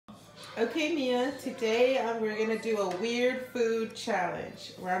Okay, Mia, today we're going to do a weird food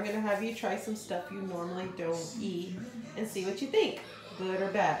challenge where I'm going to have you try some stuff you normally don't eat and see what you think, good or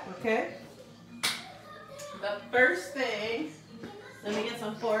bad, okay? The first thing, let me get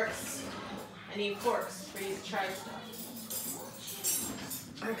some forks. I need forks for you to try stuff.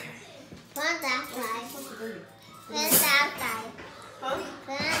 Okay. Put it that side. Put it that side. Huh?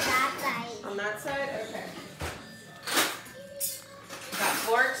 Put it that side. On that side? Okay. Got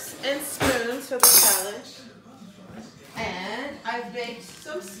forks and spoons for the challenge. And I've baked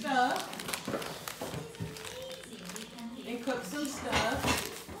some stuff and cooked some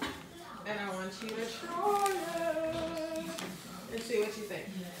stuff. And I want you to try it and see what you think.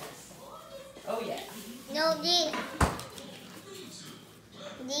 Oh yeah. No, these.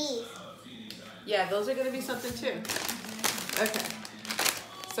 These. Yeah, those are gonna be something too. Okay.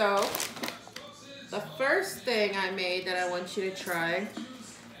 So the first thing I made that I want you to try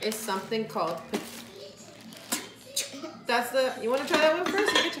is something called, you want to try that one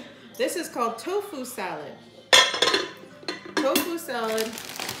first? You can try. This is called tofu salad. Tofu salad.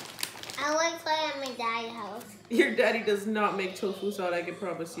 I want to try at my daddy's house. Your daddy does not make tofu salad, I can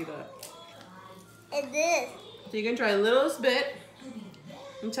promise you that. It is. So you can try a little bit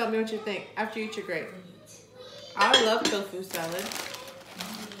and tell me what you think after you eat your grape. I love tofu salad.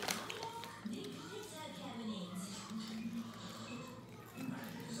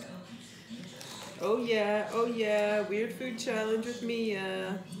 Oh yeah, weird food challenge with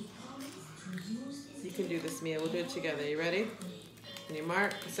Mia. You can do this, Mia, we'll do it together. You ready? On your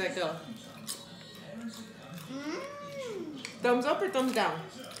mark, set, go. Thumbs up or thumbs down?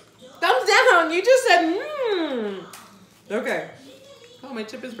 Thumbs down, you just said Okay. Oh, my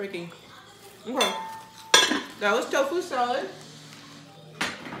chip is breaking. Okay. That was tofu salad.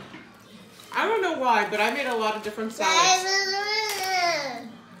 I don't know why, but I made a lot of different salads.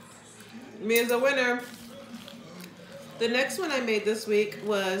 Mia's a winner. The next one I made this week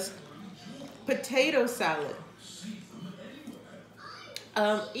was potato salad.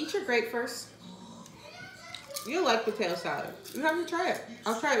 Eat your grape first. You'll like potato salad. You have to try it.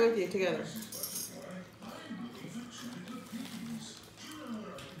 I'll try it with you together.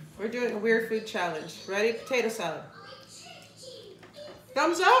 We're doing a weird food challenge. Ready? Potato salad.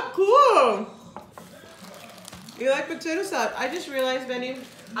 Thumbs up. Cool. You like potato salad? I just realized, Benny,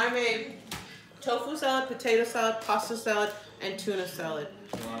 I made tofu salad, potato salad, pasta salad, and tuna salad.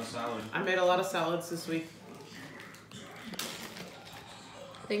 That's a lot of salad. I made a lot of salads this week.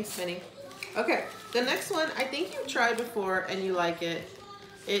 Thanks, Benny. Okay, the next one, I think you tried before and you like it.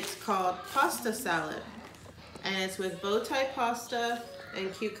 It's called pasta salad. And it's with bow tie pasta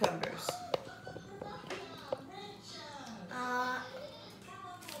and cucumbers.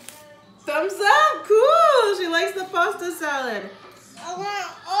 Thumbs up, cool. She likes the pasta salad. I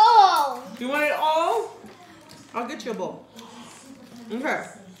want all. You want it all? I'll get you a bowl. Okay.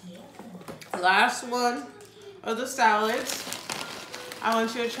 Last one of the salads I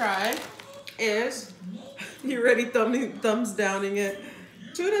want you to try is, you already thumbs downing it,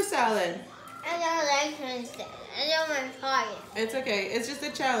 tuna salad. I don't like tuna. I don't want to try it. It's okay. It's just a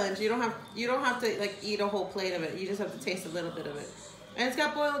challenge. You don't have to like eat a whole plate of it. You just have to taste a little bit of it. And it's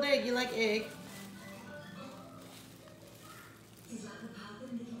got boiled egg. You like egg?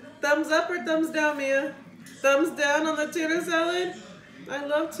 Thumbs up or thumbs down, Mia? Thumbs down on the tuna salad? I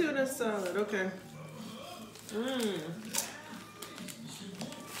love tuna salad. Okay.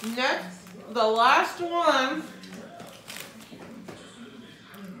 Next, the last one.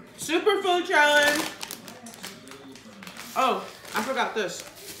 Superfood challenge. Oh, I forgot this.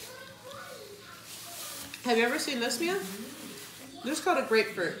 Have you ever seen this, Mia? This is called a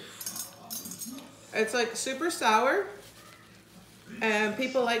grapefruit. It's like super sour. And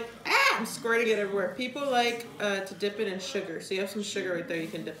people like, I'm squirting it everywhere. People like to dip it in sugar. So you have some sugar right there you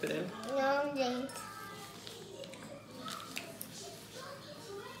can dip it in. No, thanks.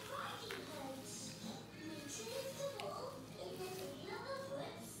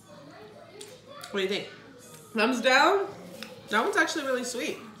 What do you think? Thumbs down? That one's actually really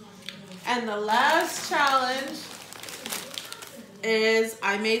sweet. And the last challenge is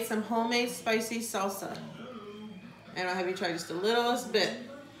I made some homemade spicy salsa. And I'll have you try just a little bit.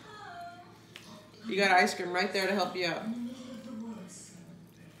 You got ice cream right there to help you out.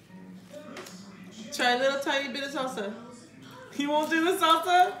 Try a little tiny bit of salsa. You won't do the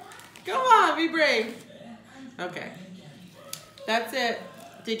salsa? Come on, be brave. Okay. That's it.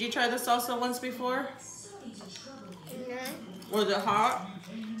 Did you try the salsa once before? No. Was it hot?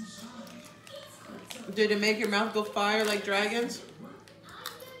 Did it make your mouth go fire like dragons?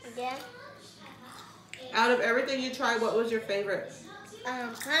 Yeah. Out of everything you tried, what was your favorite?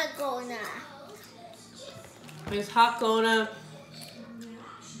 Hakona. Is Hakona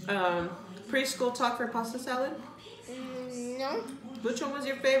preschool talk for pasta salad? No. Which one was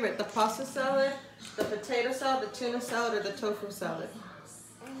your favorite? The pasta salad, the potato salad, the tuna salad, or the tofu salad?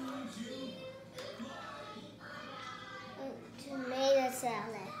 Tomato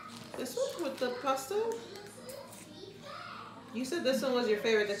salad. This one with the pasta? You said this one was your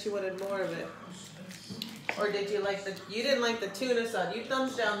favorite, that you wanted more of it. Or did you like you didn't like the tuna salad. You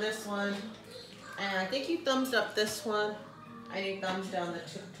thumbs down this one. And I think you thumbs up this one. And you thumbs down the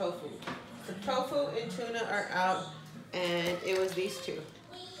tofu. The tofu and tuna are out. And it was these two.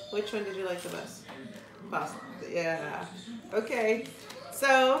 Which one did you like the best? Pasta. Yeah. Okay.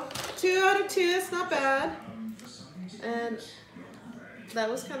 So 2 out of 2. It's not bad. And that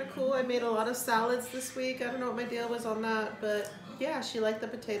was kind of cool. I made a lot of salads this week. I don't know what my deal was on that, but yeah, she liked the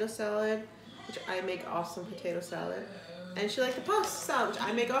potato salad, which I make awesome potato salad. And she liked the pasta salad, which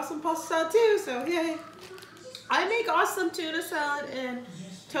I make awesome pasta salad too, so yay. I make awesome tuna salad and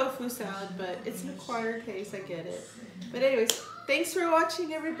tofu salad, but it's an acquired taste, I get it. But anyways, thanks for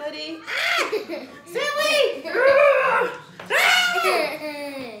watching, everybody. Silly!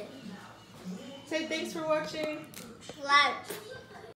 Say thanks for watching. Like.